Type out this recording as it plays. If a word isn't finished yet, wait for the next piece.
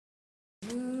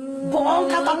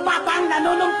Buong katapatang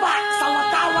nanunumpat sa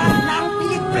watawan ng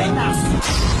Pilipinas.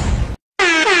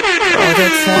 All the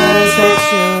times that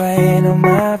you rain on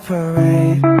my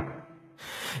parade,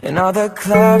 and all the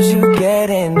clubs you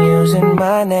get in using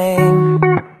my name.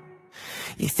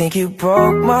 You think you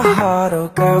broke my heart, oh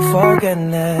girl, for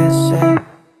goodness sake.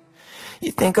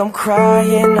 You think I'm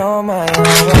crying on my own.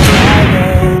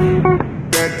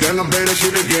 Tell them play that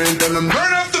shit again, tell them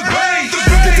turn up the bass.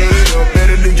 DJ turn it up,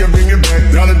 better DJ bring it back.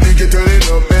 Tell the DJ turn it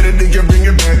up, better DJ bring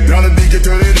it back. Tell the DJ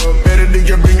turn it up, better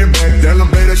DJ bring it back. Tell them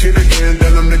play that shit again,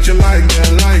 tell them that you like that,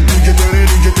 like DJ turn it,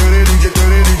 DJ turn it, DJ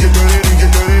turn it, DJ turn it, DJ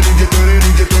turn it, DJ turn it,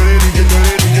 DJ turn it, DJ turn it, DJ turn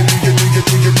it, DJ DJ DJ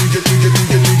DJ DJ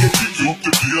DJ DJ up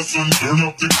the PS and turn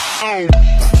up the sound.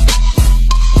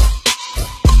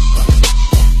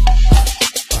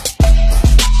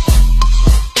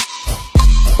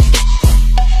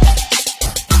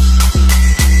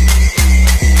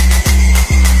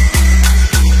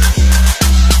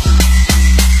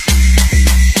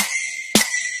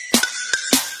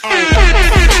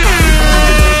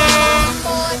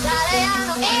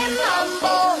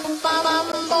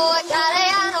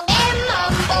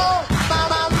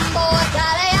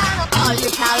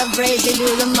 Crazy, do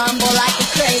the mumble like a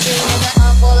crazy nigga,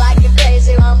 humble like a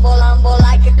crazy, humble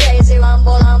like a crazy,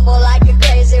 humble like a crazy, humble like a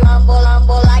crazy,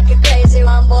 humble like a crazy,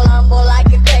 humble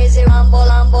like a crazy, humble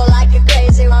like a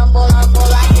crazy, humble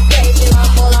like a crazy,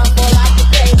 humble like a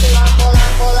crazy,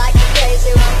 humble like a crazy,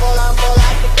 humble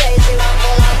like a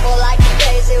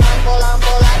crazy, humble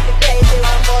like a crazy,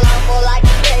 humble like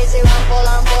a crazy, humble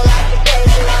like a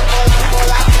crazy, humble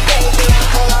like a crazy,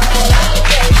 humble like a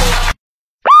crazy.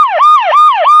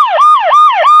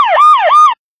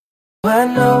 I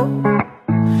know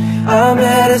I'm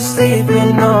better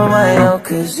sleeping on my own,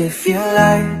 'cause if you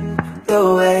like the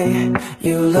way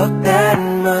you look that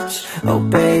much, oh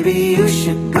baby, you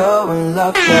should go and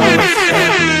lock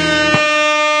yourself.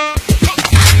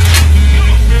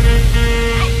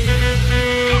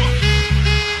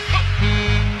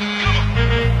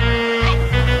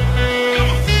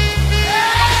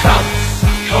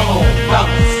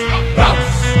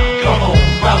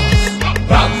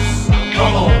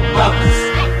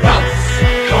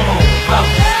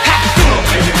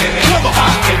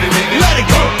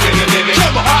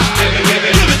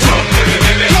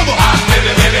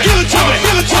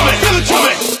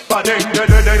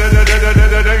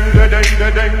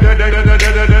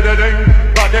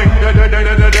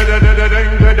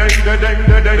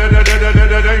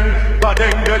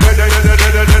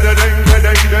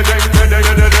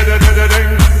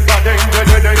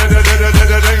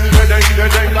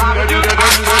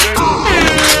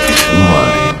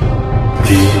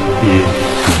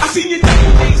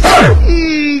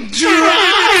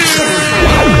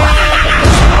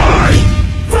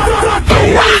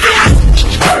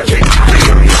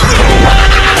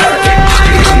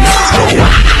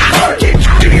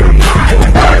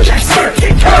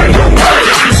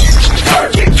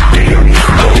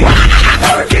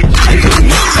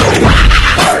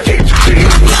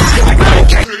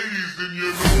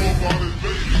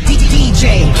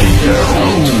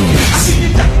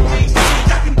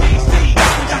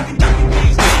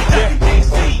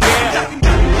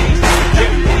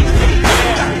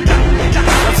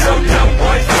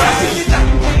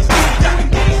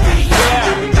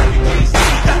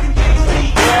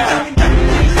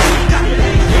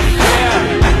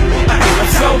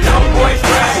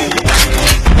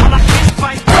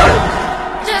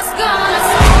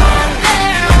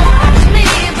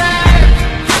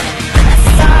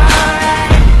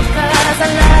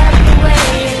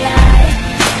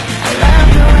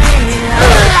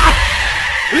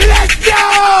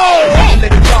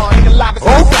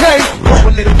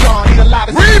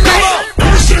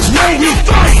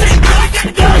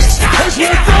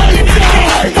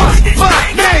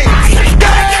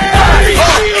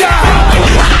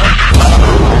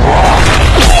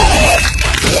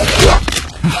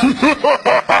 Ha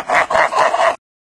ha ha!